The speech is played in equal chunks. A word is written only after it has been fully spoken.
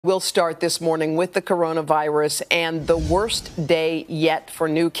We'll start this morning with the coronavirus and the worst day yet for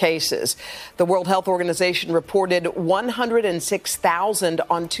new cases. The World Health Organization reported 106,000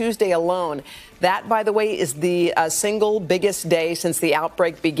 on Tuesday alone. That, by the way, is the single biggest day since the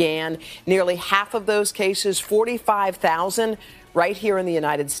outbreak began. Nearly half of those cases, 45,000, right here in the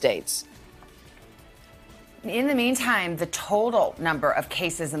United States. In the meantime, the total number of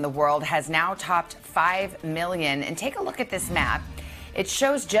cases in the world has now topped 5 million. And take a look at this map. It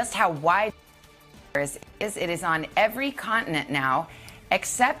shows just how wide it is. It is on every continent now,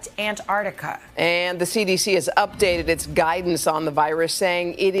 except Antarctica. And the CDC has updated its guidance on the virus,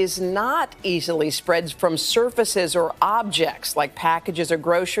 saying it is not easily spread from surfaces or objects like packages or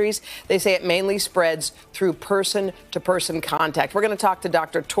groceries. They say it mainly spreads through person-to-person contact. We're going to talk to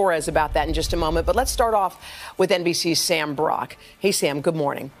Dr. Torres about that in just a moment, but let's start off with NBC's Sam Brock. Hey, Sam, good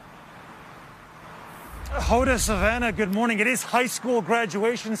morning. Hoda, Savannah, good morning. It is high school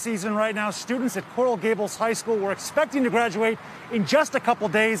graduation season right now. Students at Coral Gables High School were expecting to graduate in just a couple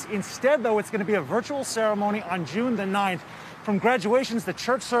days. Instead, though, it's going to be a virtual ceremony on June the 9th. From graduations to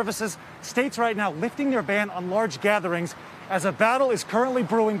church services, states right now lifting their ban on large gatherings as a battle is currently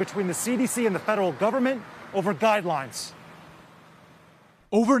brewing between the CDC and the federal government over guidelines.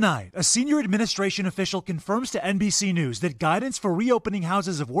 Overnight, a senior administration official confirms to NBC News that guidance for reopening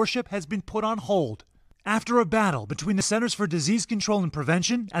houses of worship has been put on hold after a battle between the Centers for Disease Control and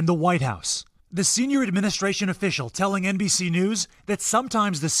Prevention and the White House. The senior administration official telling NBC News that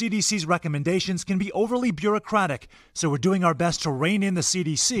sometimes the CDC's recommendations can be overly bureaucratic, so we're doing our best to rein in the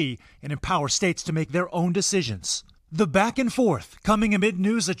CDC and empower states to make their own decisions. The back and forth coming amid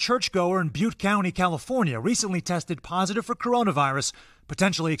news a churchgoer in Butte County, California recently tested positive for coronavirus,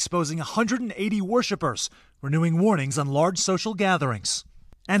 potentially exposing 180 worshipers, renewing warnings on large social gatherings,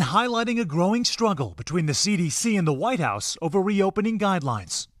 and highlighting a growing struggle between the CDC and the White House over reopening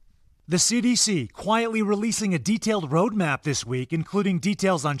guidelines. The CDC quietly releasing a detailed roadmap this week, including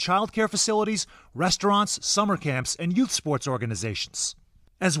details on childcare facilities, restaurants, summer camps, and youth sports organizations,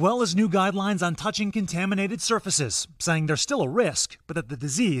 as well as new guidelines on touching contaminated surfaces, saying there's still a risk, but that the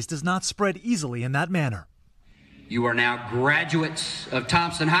disease does not spread easily in that manner. You are now graduates of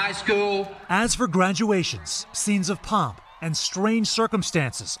Thompson High School. As for graduations, scenes of pomp and strange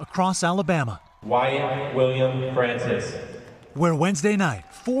circumstances across Alabama. Wyatt William Francis, where Wednesday night,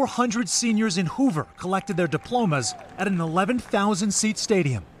 400 seniors in Hoover collected their diplomas at an 11,000-seat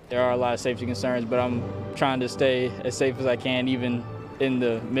stadium. There are a lot of safety concerns, but I'm trying to stay as safe as I can, even in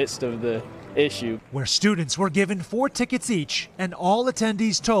the midst of the issue. Where students were given 4 tickets each and all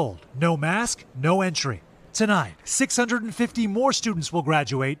attendees told, no mask, no entry. Tonight, 650 more students will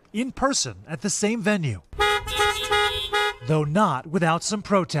graduate in person at the same venue, though not without some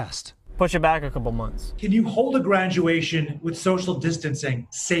protest. Push it back a couple months. Can you hold a graduation with social distancing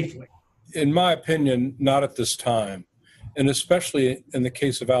safely? In my opinion, not at this time, and especially in the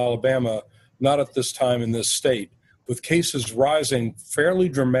case of Alabama, not at this time in this state, with cases rising fairly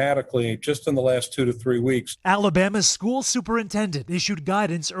dramatically just in the last 2 to 3 weeks. Alabama's school superintendent issued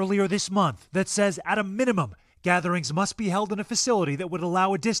guidance earlier this month that says at a minimum, gatherings must be held in a facility that would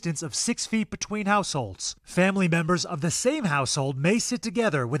allow a distance of 6 feet between households. Family members of the same household may sit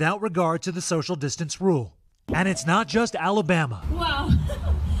together without regard to the social distance rule. And it's not just Alabama. Wow,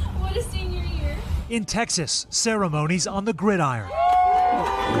 what a senior year. In Texas, ceremonies on the gridiron.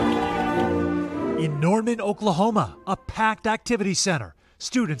 In Norman, Oklahoma, a packed activity center.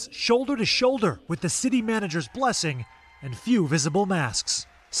 Students shoulder to shoulder with the city manager's blessing and few visible masks.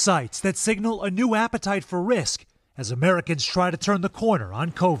 Sites that signal a new appetite for risk as Americans try to turn the corner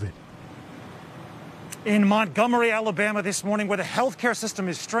on COVID. In Montgomery, Alabama this morning, where the healthcare system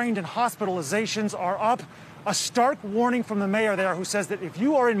is strained and hospitalizations are up, a stark warning from the mayor there, who says that if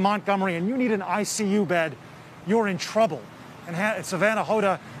you are in Montgomery and you need an ICU bed, you're in trouble. And Savannah,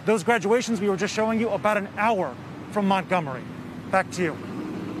 Hoda, those graduations we were just showing you, about an hour from Montgomery. Back to you.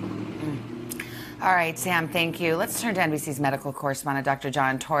 All right, Sam, thank you. Let's turn to NBC's medical correspondent, Dr.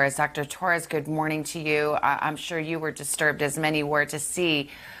 John Torres. Dr. Torres, good morning to you. I'm sure you were disturbed, as many were, to see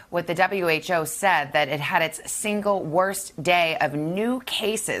what the WHO said, that it had its single worst day of new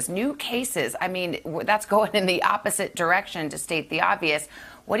cases. New cases. I mean, that's going in the opposite direction, to state the obvious.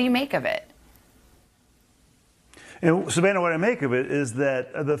 What do you make of it? And Savannah, what I make of it is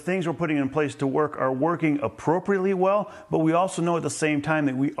that the things we're putting in place to work are working appropriately well, but we also know at the same time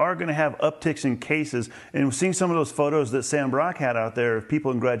that we are going to have upticks in cases. And we've seen some of those photos that Sam Brock had out there of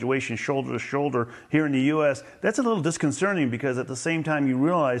people in graduation shoulder to shoulder here in the U.S. That's a little disconcerting because at the same time you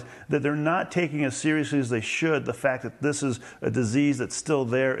realize that they're not taking as seriously as they should the fact that this is a disease that's still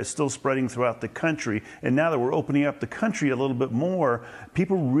there, it's still spreading throughout the country. And now that we're opening up the country a little bit more,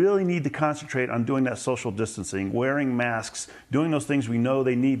 people really need to concentrate on doing that social distancing, wearing masks, doing those things we know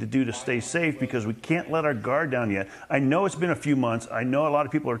they need to do to stay safe because we can't let our guard down yet. I know it's been a few months. I know a lot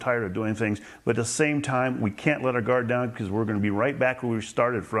of people are tired of doing things, but at the same time, we can't let our guard down because we're going to be right back where we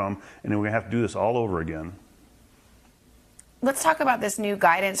started from, and then we're going to have to do this all over again. Let's talk about this new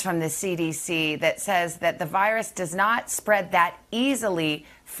guidance from the CDC that says that the virus does not spread that easily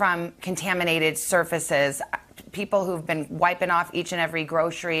from contaminated surfaces. People who've been wiping off each and every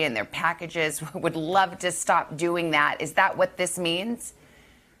grocery in their packages would love to stop doing that. Is that what this means?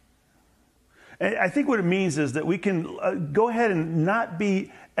 I think what it means is that we can go ahead and not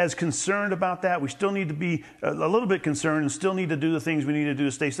be as concerned about that. We still need to be a little bit concerned and still need to do the things we need to do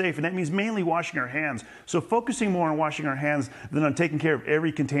to stay safe. And that means mainly washing our hands. So focusing more on washing our hands than on taking care of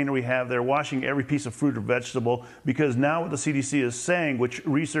every container we have there, washing every piece of fruit or vegetable, because now what the CDC is saying, which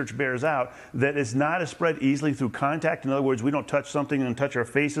research bears out, that it's not as spread easily through contact. In other words, we don't touch something and touch our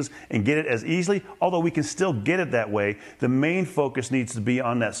faces and get it as easily, although we can still get it that way. The main focus needs to be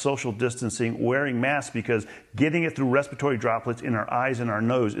on that social distancing, wearing masks, because getting it through respiratory droplets in our eyes and our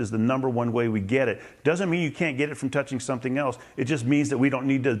nose is the #1 way we get it. Doesn't mean you can't get it from touching something else. It just means that we don't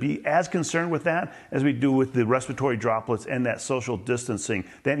need to be as concerned with that as we do with the respiratory droplets and that social distancing.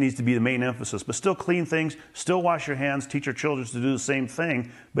 That needs to be the main emphasis. But still clean things, still wash your hands, teach our children to do the same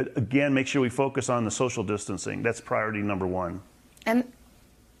thing. But again, make sure we focus on the social distancing. That's priority #1. And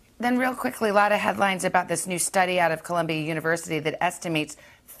then real quickly, a lot of headlines about this new study out of Columbia University that estimates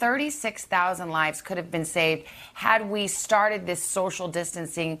 36,000 lives could have been saved had we started this social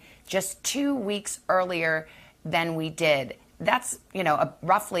distancing just 2 weeks earlier than we did. That's,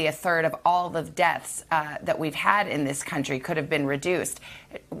 roughly a third of all the deaths that we've had in this country could have been reduced.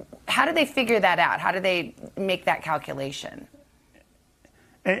 How do they figure that out? How do they make that calculation?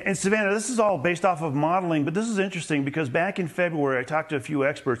 And Savannah, this is all based off of modeling, but this is interesting because back in February, I talked to a few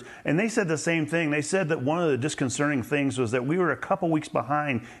experts, and they said the same thing. They said that one of the disconcerting things was that we were a couple weeks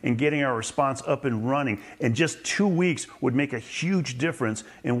behind in getting our response up and running, and just 2 weeks would make a huge difference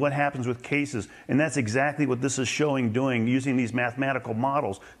in what happens with cases. And that's exactly what this is doing, using these mathematical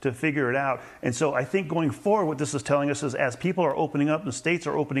models to figure it out. And so I think going forward, what this is telling us is as people are opening up and states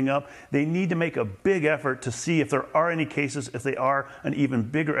are opening up, they need to make a big effort to see if there are any cases, if they are, an even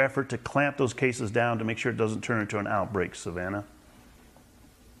bigger effort to clamp those cases down to make sure it doesn't turn into an outbreak, Savannah.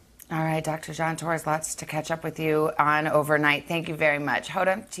 All right, Dr. John Torres, lots to catch up with you on overnight. Thank you very much.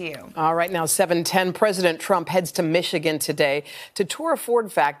 Hoda, to you. All right, now 7:10, President Trump heads to Michigan today to tour a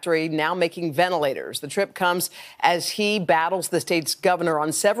Ford factory now making ventilators. The trip comes as he battles the state's governor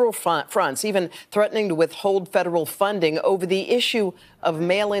on several fronts, even threatening to withhold federal funding over the issue of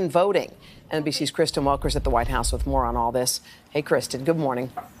mail-in voting. NBC's Kristen Welker's at the White House with more on all this. Hey, Kristen, good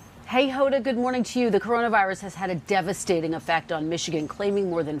morning. Hey, Hoda, good morning to you. The coronavirus has had a devastating effect on Michigan, claiming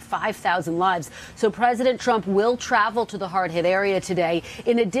more than 5,000 lives. So President Trump will travel to the hard-hit area today.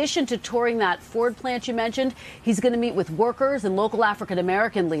 In addition to touring that Ford plant you mentioned, he's going to meet with workers and local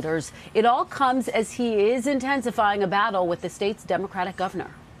African-American leaders. It all comes as he is intensifying a battle with the state's Democratic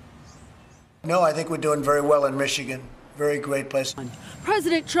governor. No, I think we're doing very well in Michigan. Very great place.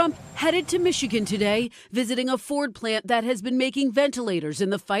 President Trump headed to Michigan today, visiting a Ford plant that has been making ventilators in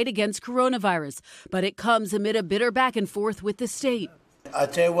the fight against coronavirus. But it comes amid a bitter back and forth with the state. I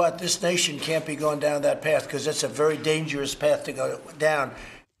tell you what, this nation can't be going down that path because it's a very dangerous path to go down.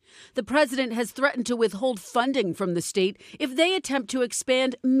 The president has threatened to withhold funding from the state if they attempt to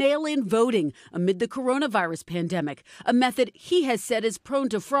expand mail-in voting amid the coronavirus pandemic, a method he has said is prone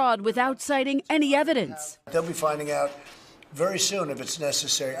to fraud without citing any evidence. They'll be finding out very soon if it's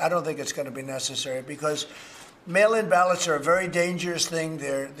necessary. I don't think it's going to be necessary because mail-in ballots are a very dangerous thing.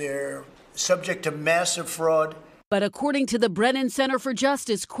 They're subject to massive fraud. But according to the Brennan Center for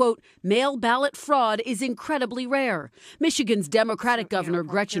Justice, quote, mail ballot fraud is incredibly rare. Michigan's Democratic Governor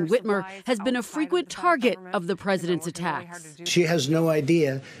Gretchen Whitmer has been a frequent target of the president's attacks. She has no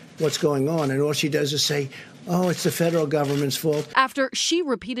idea what's going on, and all she does is say, oh, it's the federal government's fault. After she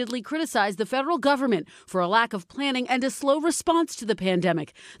repeatedly criticized the federal government for a lack of planning and a slow response to the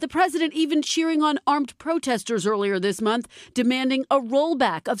pandemic. The president even cheering on armed protesters earlier this month, demanding a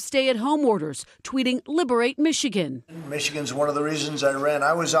rollback of stay-at-home orders, tweeting, "Liberate Michigan." Michigan's one of the reasons I ran.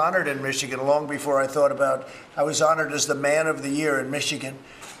 I was honored in Michigan long before I was honored as the man of the year in Michigan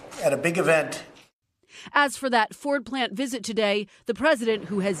at a big event. As for that Ford plant visit today, the president,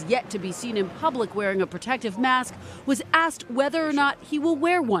 who has yet to be seen in public wearing a protective mask, was asked whether or not he will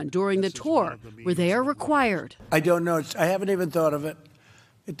wear one during the tour, where they are required. I don't know. I haven't even thought of it.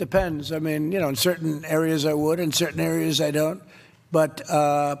 It depends. I mean, in certain areas I would, in certain areas I don't. But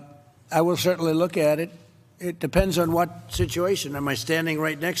I will certainly look at it. It depends on what situation. Am I standing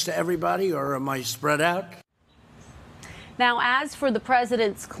right next to everybody, or am I spread out? Now, as for the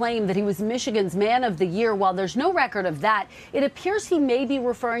president's claim that he was Michigan's Man of the Year, while there's no record of that, it appears he may be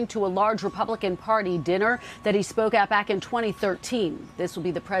referring to a large Republican Party dinner that he spoke at back in 2013. This will be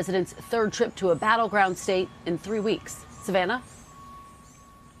the president's third trip to a battleground state in 3 weeks. Savannah?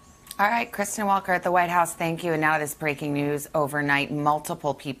 All right, Kristen Walker at the White House, thank you. And now this breaking news overnight.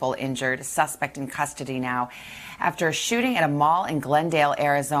 Multiple people injured, a suspect in custody now. After a shooting at a mall in Glendale,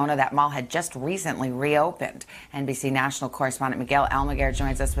 Arizona, that mall had just recently reopened. NBC national correspondent Miguel Almaguer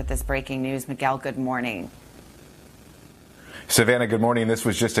joins us with this breaking news. Miguel, good morning. Savannah, good morning. This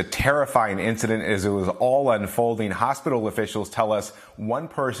was just a terrifying incident as it was all unfolding. Hospital officials tell us one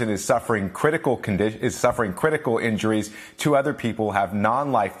person is suffering critical injuries. 2 other people have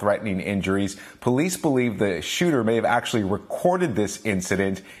non-life-threatening injuries. Police believe the shooter may have actually recorded this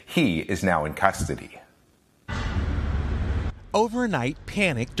incident. He is now in custody. Overnight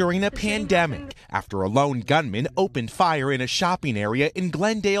panic during a pandemic after a lone gunman opened fire in a shopping area in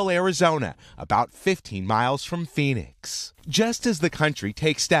Glendale, Arizona, about 15 miles from Phoenix. Just as the country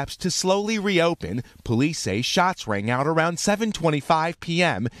takes steps to slowly reopen, police say shots rang out around 7:25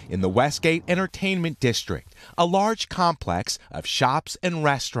 p.m. in the Westgate Entertainment District, a large complex of shops and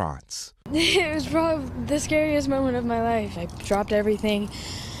restaurants. It was probably the scariest moment of my life. I dropped everything,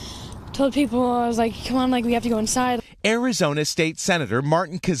 told people, I was like, come on, we have to go inside. Arizona State Senator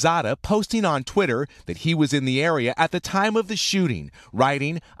Martin Quezada posting on Twitter that he was in the area at the time of the shooting,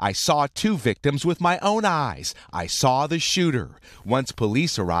 writing, "I saw 2 victims with my own eyes. I saw the shooter." Once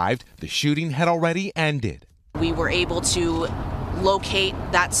police arrived, the shooting had already ended. We were able to locate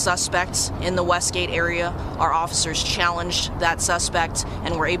that suspect in the Westgate area. Our officers challenged that suspect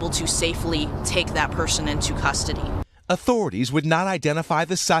and were able to safely take that person into custody. Authorities would not identify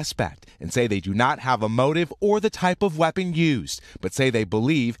the suspect and say they do not have a motive or the type of weapon used, but say they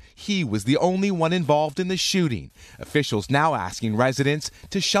believe he was the only one involved in the shooting. Officials now asking residents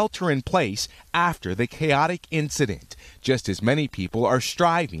to shelter in place after the chaotic incident, just as many people are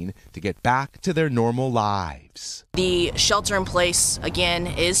striving to get back to their normal lives. The shelter in place, again,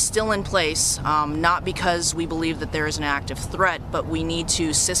 is still in place, not because we believe that there is an active threat, but we need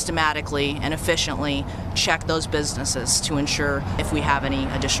to systematically and efficiently check those businesses to ensure if we have any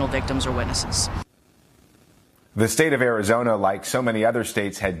additional victims or witnesses. The state of Arizona, like so many other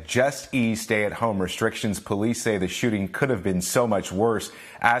states, had just eased stay-at-home restrictions. Police say the shooting could have been so much worse.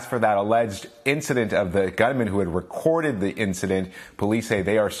 As for that alleged incident of the gunman who had recorded the incident, police say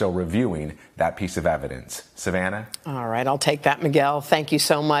they are still reviewing that piece of evidence. Savannah? All right, I'll take that, Miguel. Thank you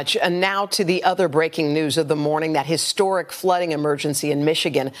so much. And now to the other breaking news of the morning, that historic flooding emergency in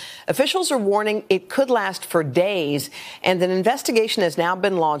Michigan. Officials are warning it could last for days, and an investigation has now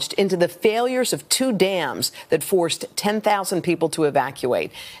been launched into the failures of 2 dams that forced 10,000 people to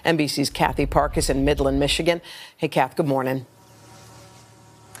evacuate. NBC's Kathy Park is in Midland, Michigan. Hey, Kath, good morning.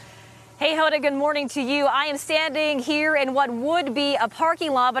 Hey, Hoda, good morning to you. I am standing here in what would be a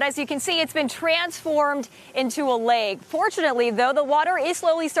parking lot, but as you can see, it's been transformed into a lake. Fortunately, though, the water is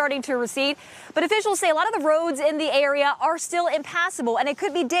slowly starting to recede, but officials say a lot of the roads in the area are still impassable, and it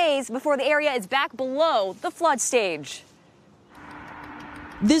could be days before the area is back below the flood stage.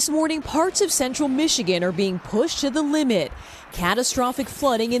 This morning, parts of central Michigan are being pushed to the limit. Catastrophic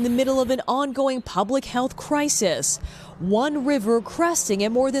flooding in the middle of an ongoing public health crisis. One river cresting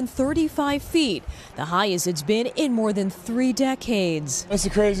at more than 35 feet, the highest it's been in more than 3 decades. That's the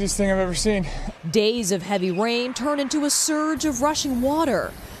craziest thing I've ever seen. Days of heavy rain turn into a surge of rushing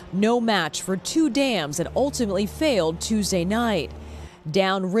water. No match for 2 dams that ultimately failed Tuesday night.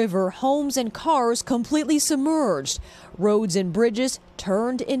 Downriver, homes and cars completely submerged. Roads and bridges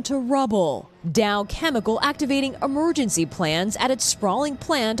turned into rubble. Dow Chemical activating emergency plans at its sprawling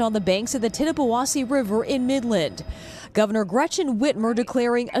plant on the banks of the Tittabawassee River in Midland. Governor Gretchen Whitmer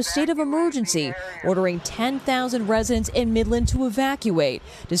declaring a state of emergency, ordering 10,000 residents in Midland to evacuate,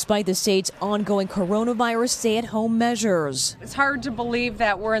 despite the state's ongoing coronavirus stay-at-home measures. It's hard to believe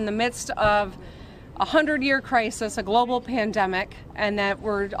that we're in the midst of a 100-year crisis, a global pandemic, and that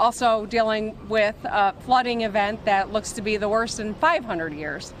we're also dealing with a flooding event that looks to be the worst in 500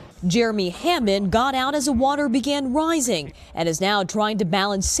 years. Jeremy Hammond got out as the water began rising and is now trying to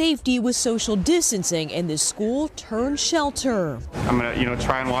balance safety with social distancing in this school turned shelter. I'm gonna,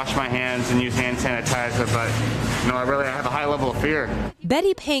 try and wash my hands and use hand sanitizer, but I have a high level of fear.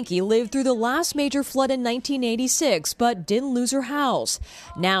 Betty Pankey lived through the last major flood in 1986, but didn't lose her house.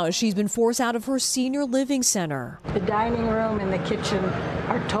 Now she's been forced out of her senior living center. The dining room and the kitchen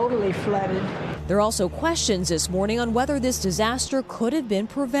are totally flooded. There are also questions this morning on whether this disaster could have been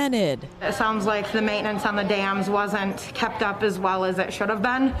prevented. It sounds like the maintenance on the dams wasn't kept up as well as it should have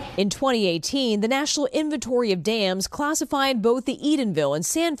been. In 2018, the National Inventory of Dams classified both the Edenville and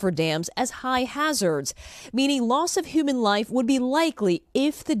Sanford dams as high hazards, meaning loss of human life would be likely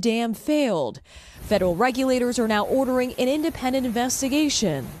if the dam failed. Federal regulators are now ordering an independent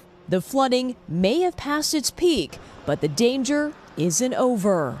investigation. The flooding may have passed its peak, but the danger isn't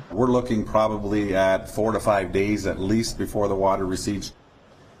over. We're looking probably at 4 to 5 days at least before the water recedes.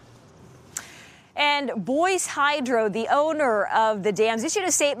 And Boyce Hydro, the owner of the dams, issued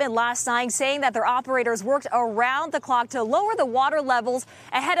a statement last night saying that their operators worked around the clock to lower the water levels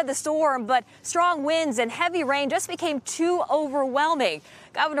ahead of the storm, but strong winds and heavy rain just became too overwhelming.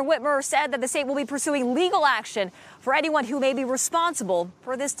 Governor Whitmer said that the state will be pursuing legal action for anyone who may be responsible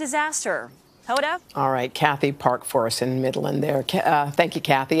for this disaster. Hoda? All right, Kathy Park for us in Midland there. Thank you,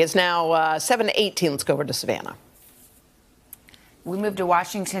 Kathy. It's now 7:18. Let's go over to Savannah. We move to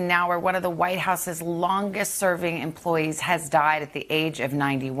Washington now, where one of the White House's longest-serving employees has died at the age of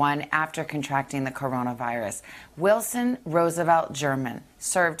 91 after contracting the coronavirus. Wilson Roosevelt German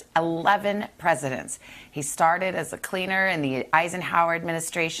served 11 presidents. He started as a cleaner in the Eisenhower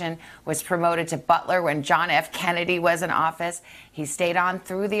administration, was promoted to butler when John F. Kennedy was in office. He stayed on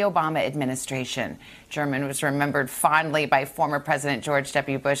through the Obama administration. German was remembered fondly by former President George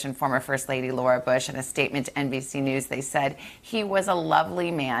W. Bush and former First Lady Laura Bush. In a statement to NBC News, they said he was a lovely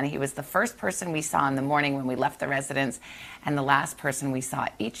man. He was the first person we saw in the morning when we left the residence and the last person we saw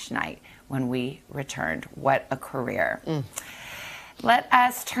each night when we returned. What a career. Let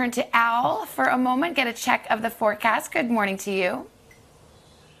us turn to Al for a moment, get a check of the forecast. Good morning to you.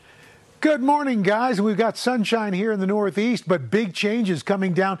 Good morning, guys. We've got sunshine here in the Northeast, but big changes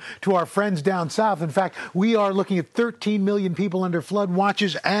coming down to our friends down south. In fact, we are looking at 13 million people under flood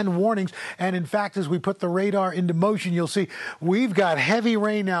watches and warnings. And in fact, as we put the radar into motion, you'll see we've got heavy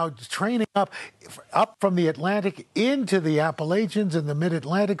rain now training up from the Atlantic into the Appalachians and the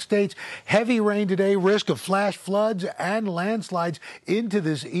mid-Atlantic states. Heavy rain today, risk of flash floods and landslides into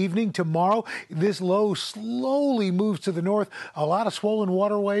this evening. Tomorrow, this low slowly moves to the north. A lot of swollen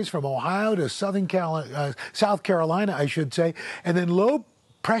waterways from Ohio to South Carolina, I should say. And then low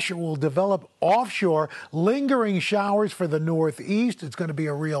pressure will develop offshore, lingering showers for the northeast. It's going to be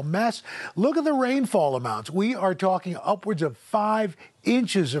a real mess. Look at the rainfall amounts. We are talking upwards of 5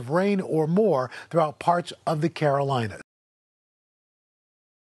 inches of rain or more throughout parts of the Carolinas.